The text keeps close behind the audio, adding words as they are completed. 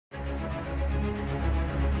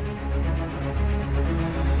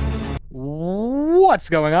What's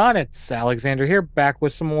going on? It's Alexander here, back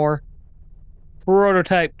with some more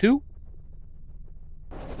Prototype 2.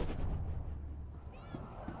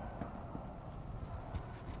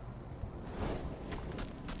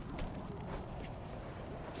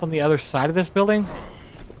 From the other side of this building.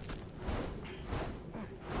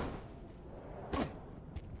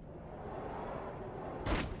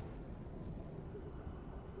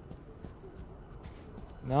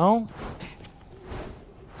 No?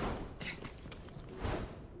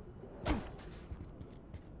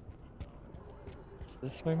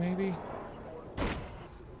 This way, maybe?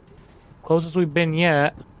 Closest we've been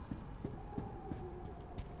yet.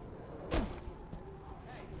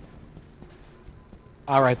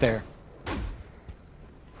 Right there.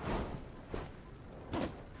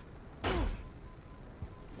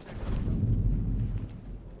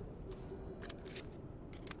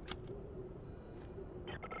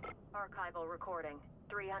 Archival recording,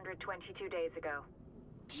 322 days ago.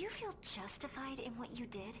 Do you feel justified in what you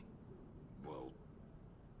did? Well,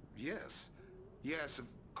 yes. Yes, of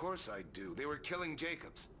course I do. They were killing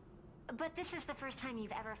Jacobs. But this is the first time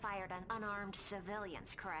you've ever fired on unarmed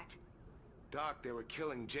civilians, correct? Doc, they were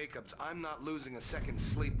killing Jacobs. I'm not losing a second's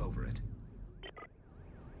sleep over it.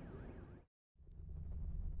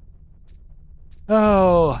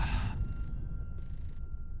 Oh.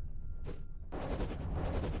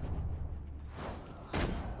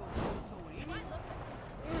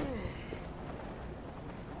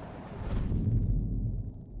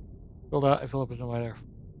 Filled up. I filled up with nobody there.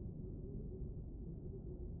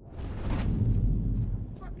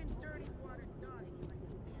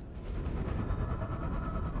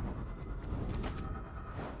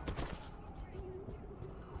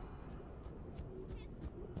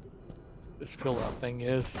 This filled up thing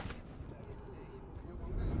is.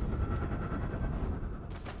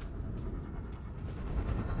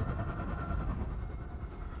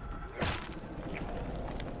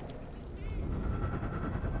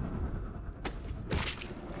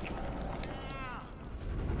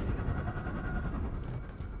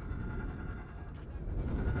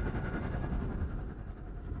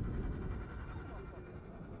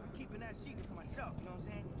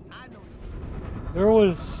 There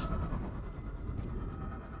was...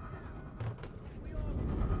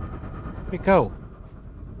 Where'd it go?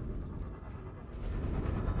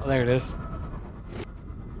 Oh, there it is.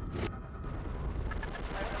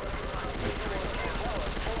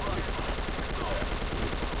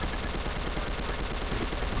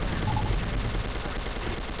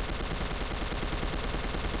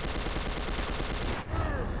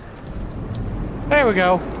 There we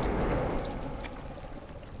go.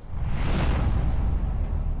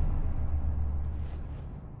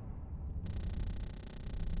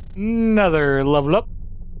 Another level up.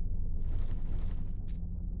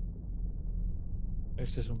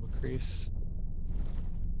 There's this one increase.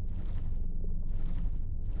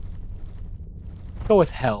 Go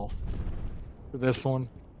with health for this one.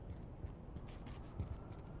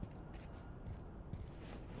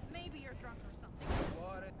 Maybe you're drunk or something.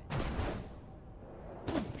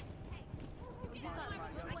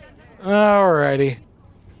 Alrighty.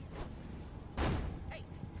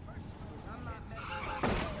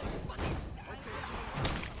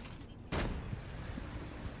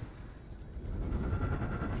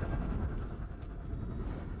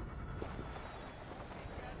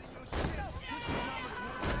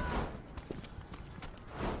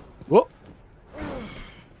 Whoop.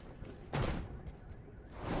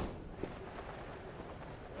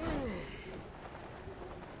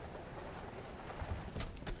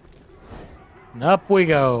 And up we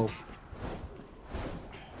go.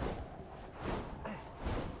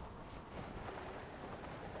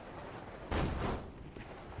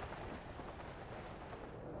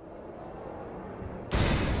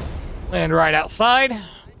 Land right outside.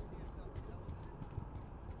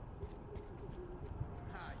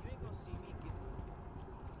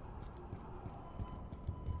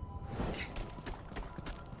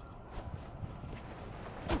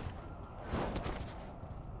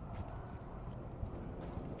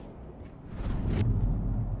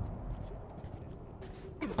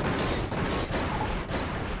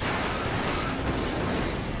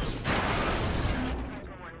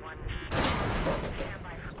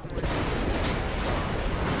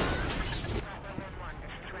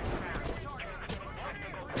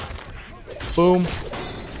 Boom.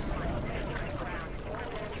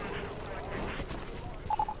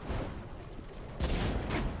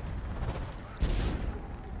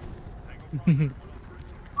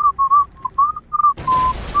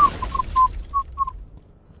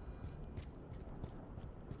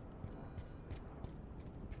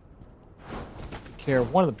 care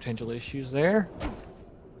of one of the potential issues there.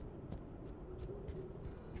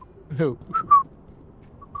 Ooh.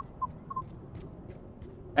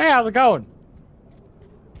 Hey, how's it going?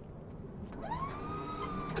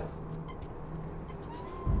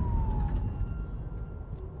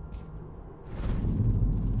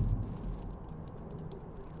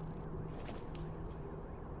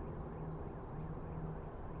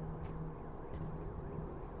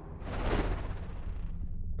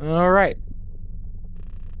 All right.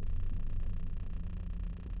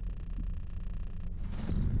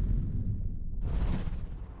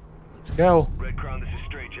 Let's go. Red Crown, this is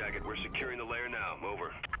Straight Jacket. We're securing the lair now.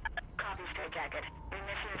 Over. Copy, Straight Jacket. Your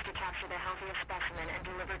mission is to capture the healthiest specimen and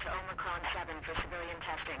deliver to Omicron 7 for civilian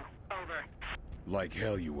testing. Over. Like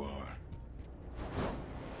hell you are.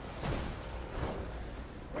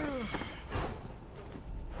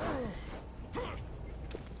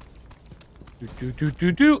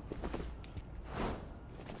 Do.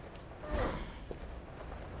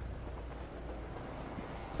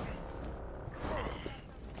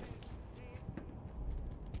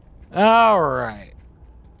 All right.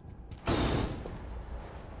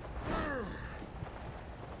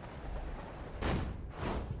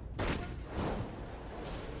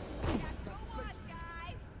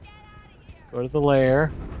 Go to the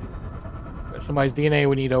lair. Got somebody's DNA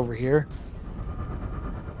we need over here.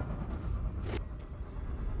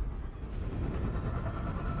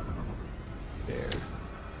 There.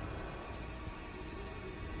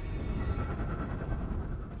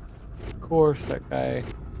 Of course, that guy.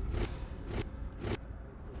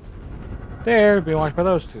 There, being watched by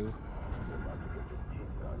those two.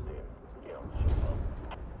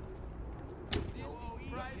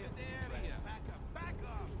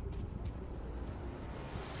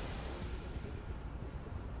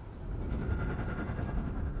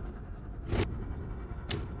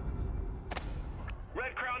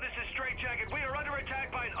 Red Crown, this is Straight Jacket. We are under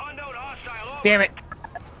attack by an unknown hostile. Over. Damn it!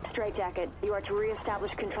 Straight Jacket, you are to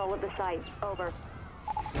re-establish control of the site. Over.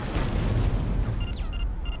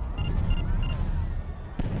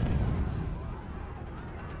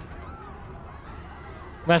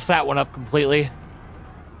 Messed that one up completely.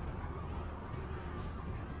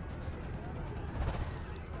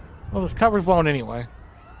 Well, this cover's blown anyway.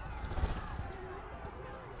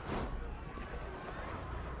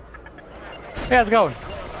 Hey, how's it going?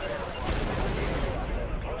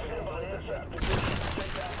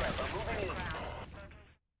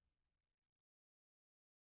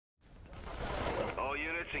 All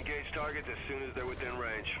units engage targets as soon as they're within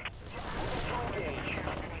range.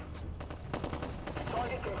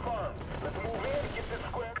 Target confirmed. Let's move in and get this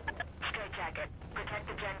square. Straight Jacket, protect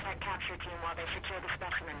the Gentek capture team while they secure the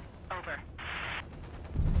specimen. Over.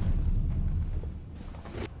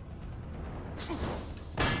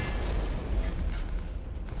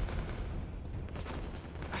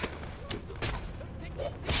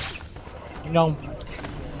 No.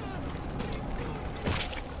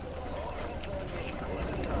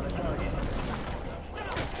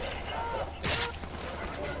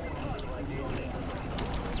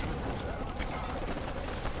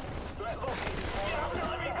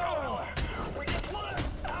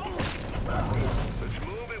 Let's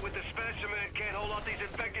move it with the specimen. Can't hold off these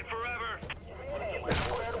infected forever.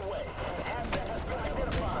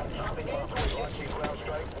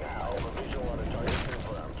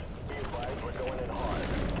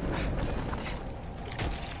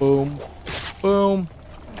 Boom. Boom.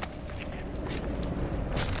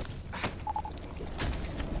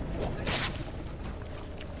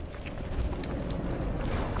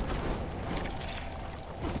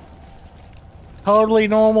 Totally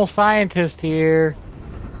normal scientist here.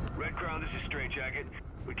 Red Crown, this is Straight Jacket.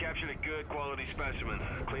 We captured a good quality specimen.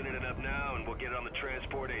 Cleaning it up now and we'll get it on the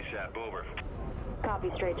transport ASAP. Over. Copy,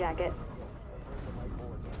 Straight Jacket.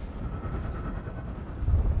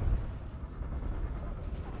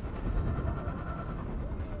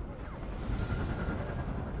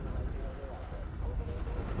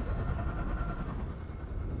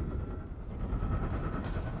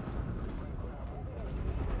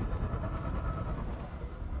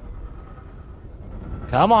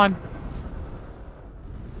 Come on.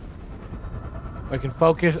 I can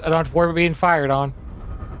focus. I don't have to worry about being fired on.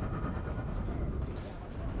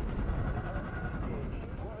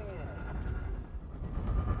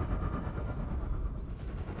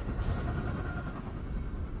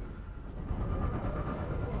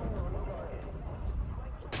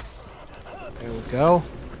 There we go.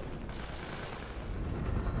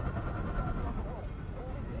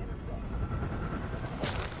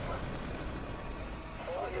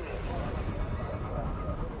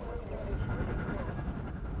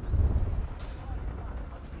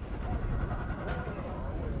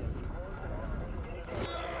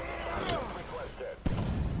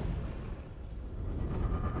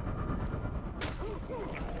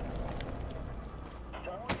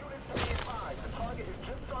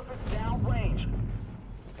 Reinforcements downrange.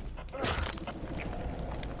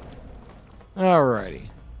 Alrighty.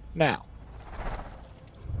 Now.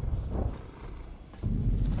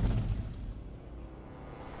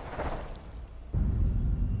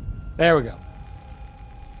 There we go.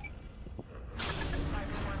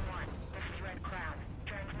 511, this is Red Crown.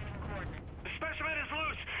 Transmitting coordinates. The specimen is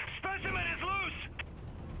loose! Specimen is loose!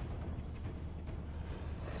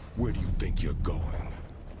 Where do you think you're going?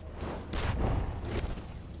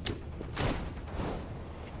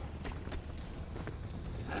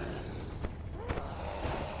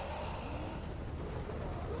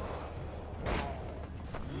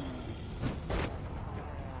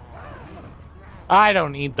 I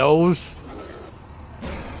don't need those.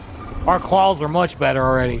 Our claws are much better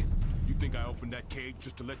already. You think I opened that cage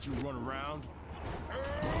just to let you run around?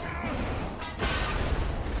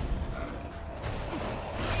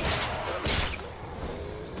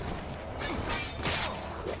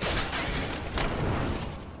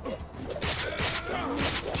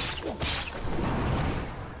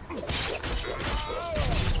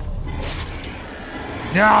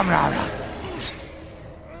 Nom nom nom.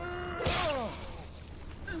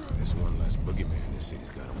 There's one less boogeyman this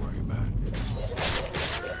city's got to worry about.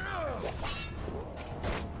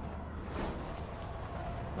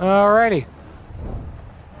 Alrighty.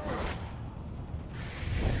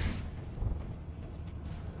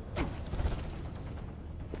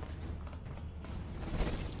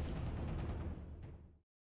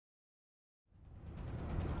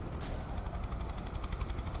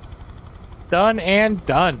 Done and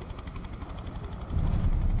done.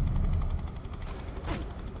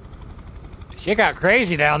 Shit got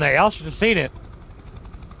crazy down there. Y'all should have seen it.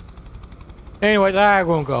 Anyways, I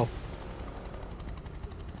won't go.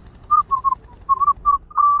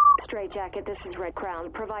 Straight Jacket, this is Red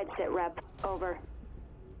Crown. Provide sit rep. Over.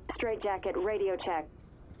 Straight Jacket, radio check.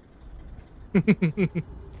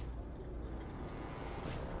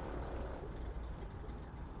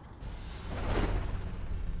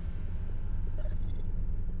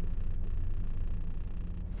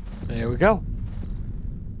 There we go.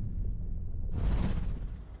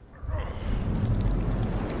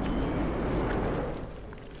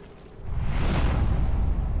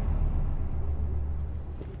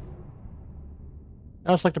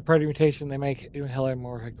 Now it's like the predator mutation they make even hell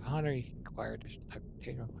more effective hunter. You can acquire additional type of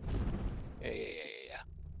mutation. Yeah.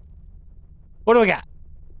 What do we got?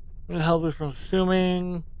 What the hell is from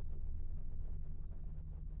assuming?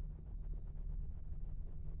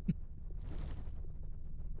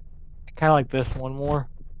 Kind of like this one more.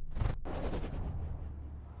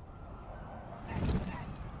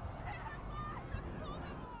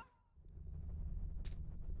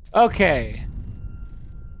 Okay.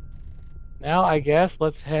 Now I guess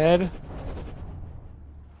let's head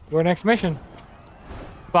to our next mission.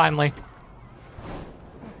 Finally.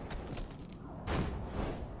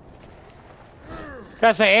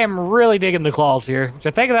 Gotta say, I am really digging the claws here. Which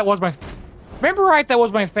I think that was my... Remember right, that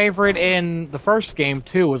was my favorite in the first game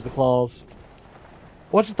too, was the claws.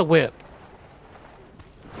 Wasn't the whip?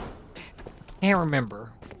 Can't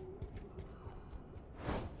remember.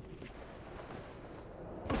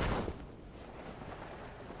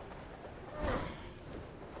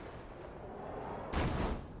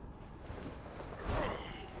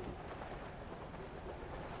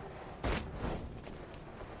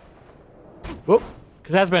 Whoop.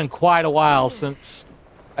 Because that's been quite a while since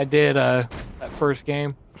I did that first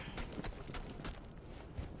game.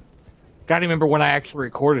 Gotta remember when I actually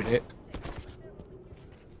recorded it.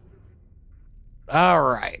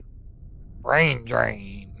 Alright. Brain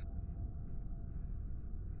drain.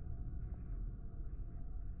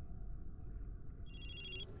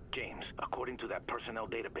 James, according to that personnel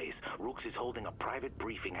database, Rooks is holding a private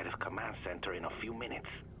briefing at his command center in a few minutes.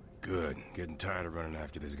 Good. Getting tired of running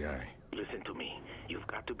after this guy. Listen to me. You've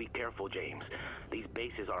got to be careful, James. These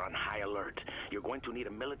bases are on high alert. You're going to need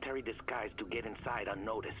a military disguise to get inside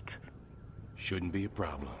unnoticed. Shouldn't be a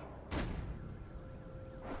problem.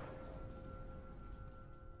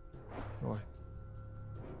 Boy.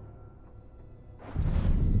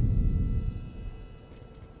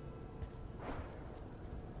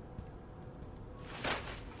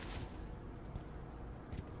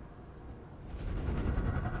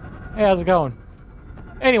 Hey, how's it going?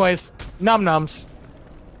 Anyways, num-nums.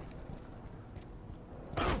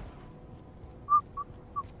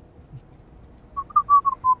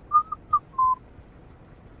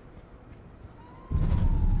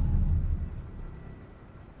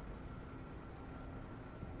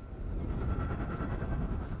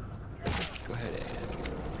 Go ahead and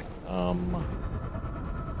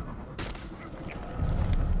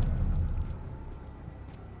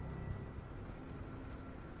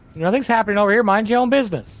Nothing's happening over here. Mind your own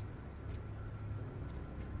business.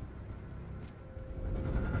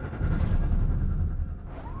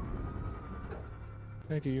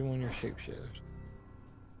 Thank you on your shapeshifters.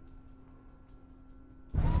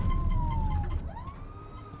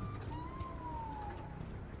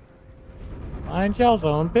 Mind y'all's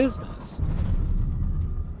own business.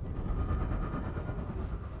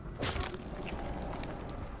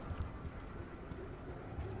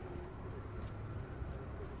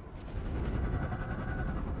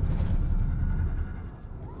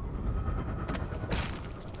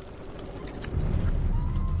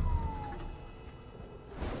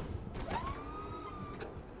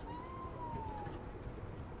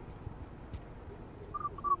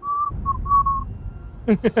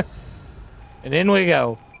 And in we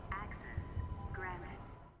go.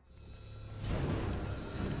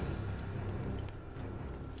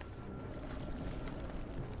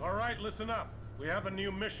 All right, listen up. We have a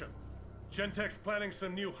new mission. Gentek's planning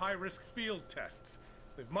some new high-risk field tests.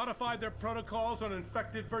 They've modified their protocols on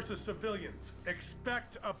infected versus civilians.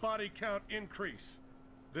 Expect a body count increase.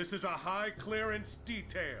 This is a high-clearance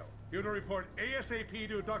detail. You're to report ASAP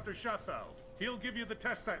to Dr. Schaffeld. He'll give you the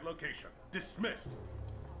test site location. Dismissed.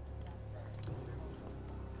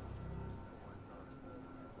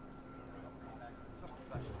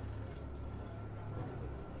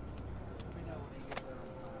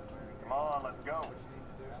 Come on, let's go.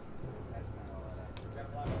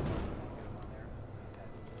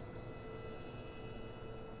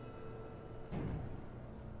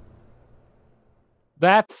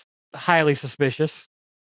 That's highly suspicious.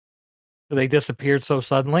 They disappeared so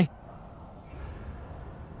suddenly.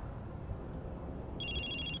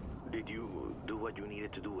 Did you do what you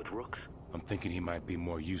needed to do with Rooks? I'm thinking he might be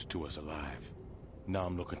more used to us alive. Now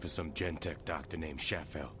I'm looking for some Gentek doctor named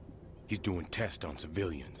Schaffeld. He's doing tests on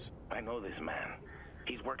civilians. I know this man.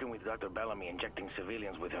 He's working with Dr. Bellamy, injecting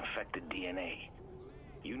civilians with infected DNA.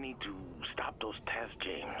 You need to stop those tests,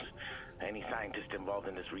 James. Any scientists involved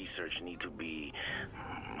in this research need to be,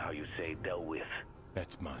 how you say, dealt with.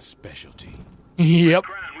 That's my specialty. Yep.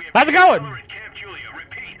 How's it going? Camp Julia.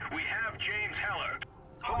 Repeat, we have James Heller.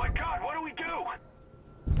 Oh my God, what do we do?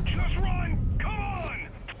 Just run! Come on!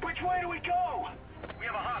 Which way do we go? We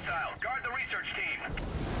have a hostile. Guard the research team.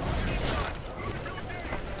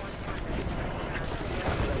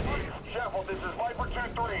 Schaffel, this is Viper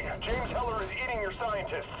 2-3. James Heller is eating your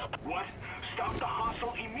scientists. What? Stop the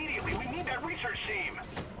hostile immediately. We need that research team.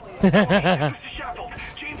 Mr. Sheffield,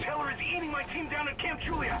 James Heller is eating my team down at Camp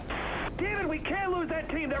Julia. David, we can't lose that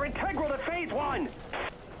team. They're integral to Phase 1.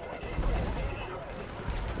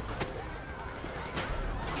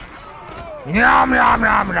 Yum, yum,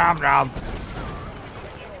 yum, yum, yum.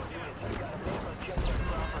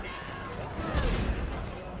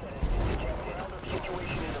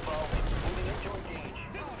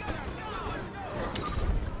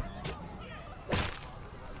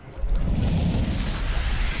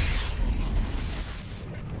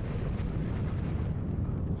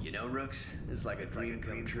 You know, Rooks, this is like a dream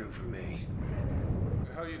come true for me. What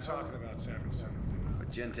the hell are you talking about, Samuelson?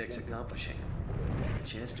 What Gentek's accomplishing. A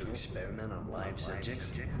chance to experiment on live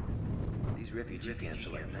subjects. These refugee camps are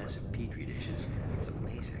like massive petri dishes. It's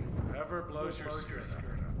amazing. Whatever blows your spirit up.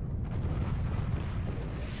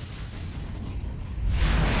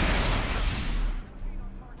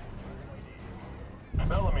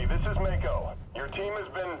 Bellamy, this is Mako. Your team has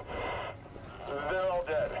been... They're all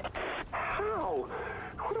dead. How?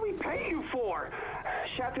 What do we pay you for?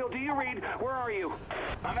 Sheffield, do you read? Where are you?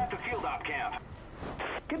 I'm at the field op camp.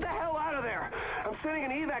 Get the hell out of there! I'm sending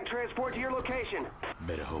an evac transport to your location.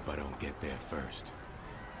 Better hope I don't get there first.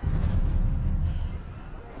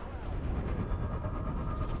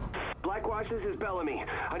 Blackwatch, this is Bellamy.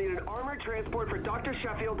 I need an armored transport for Dr.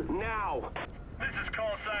 Sheffield now. This is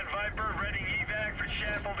call sign Viper, ready evac for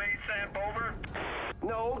Sheffield ASAP, over.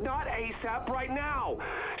 No, not ASAP, right now.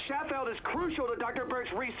 Sheffield is crucial to Dr.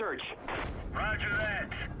 Burke's research. Roger that.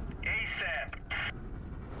 ASAP.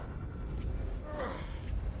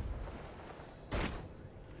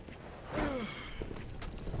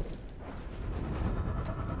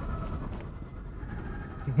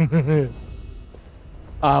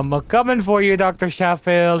 I'm coming for you, Dr.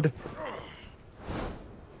 Sheffield.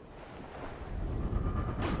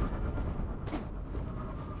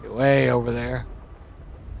 Get way over there.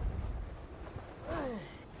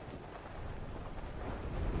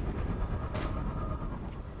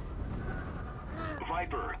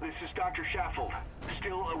 Viper, this is Dr. Sheffield.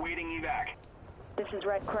 Still awaiting evac. This is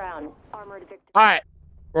Red Crown, armored victim. Alright,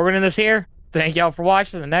 we're going to end this here. Thank y'all for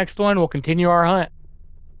watching. The next one, we'll continue our hunt.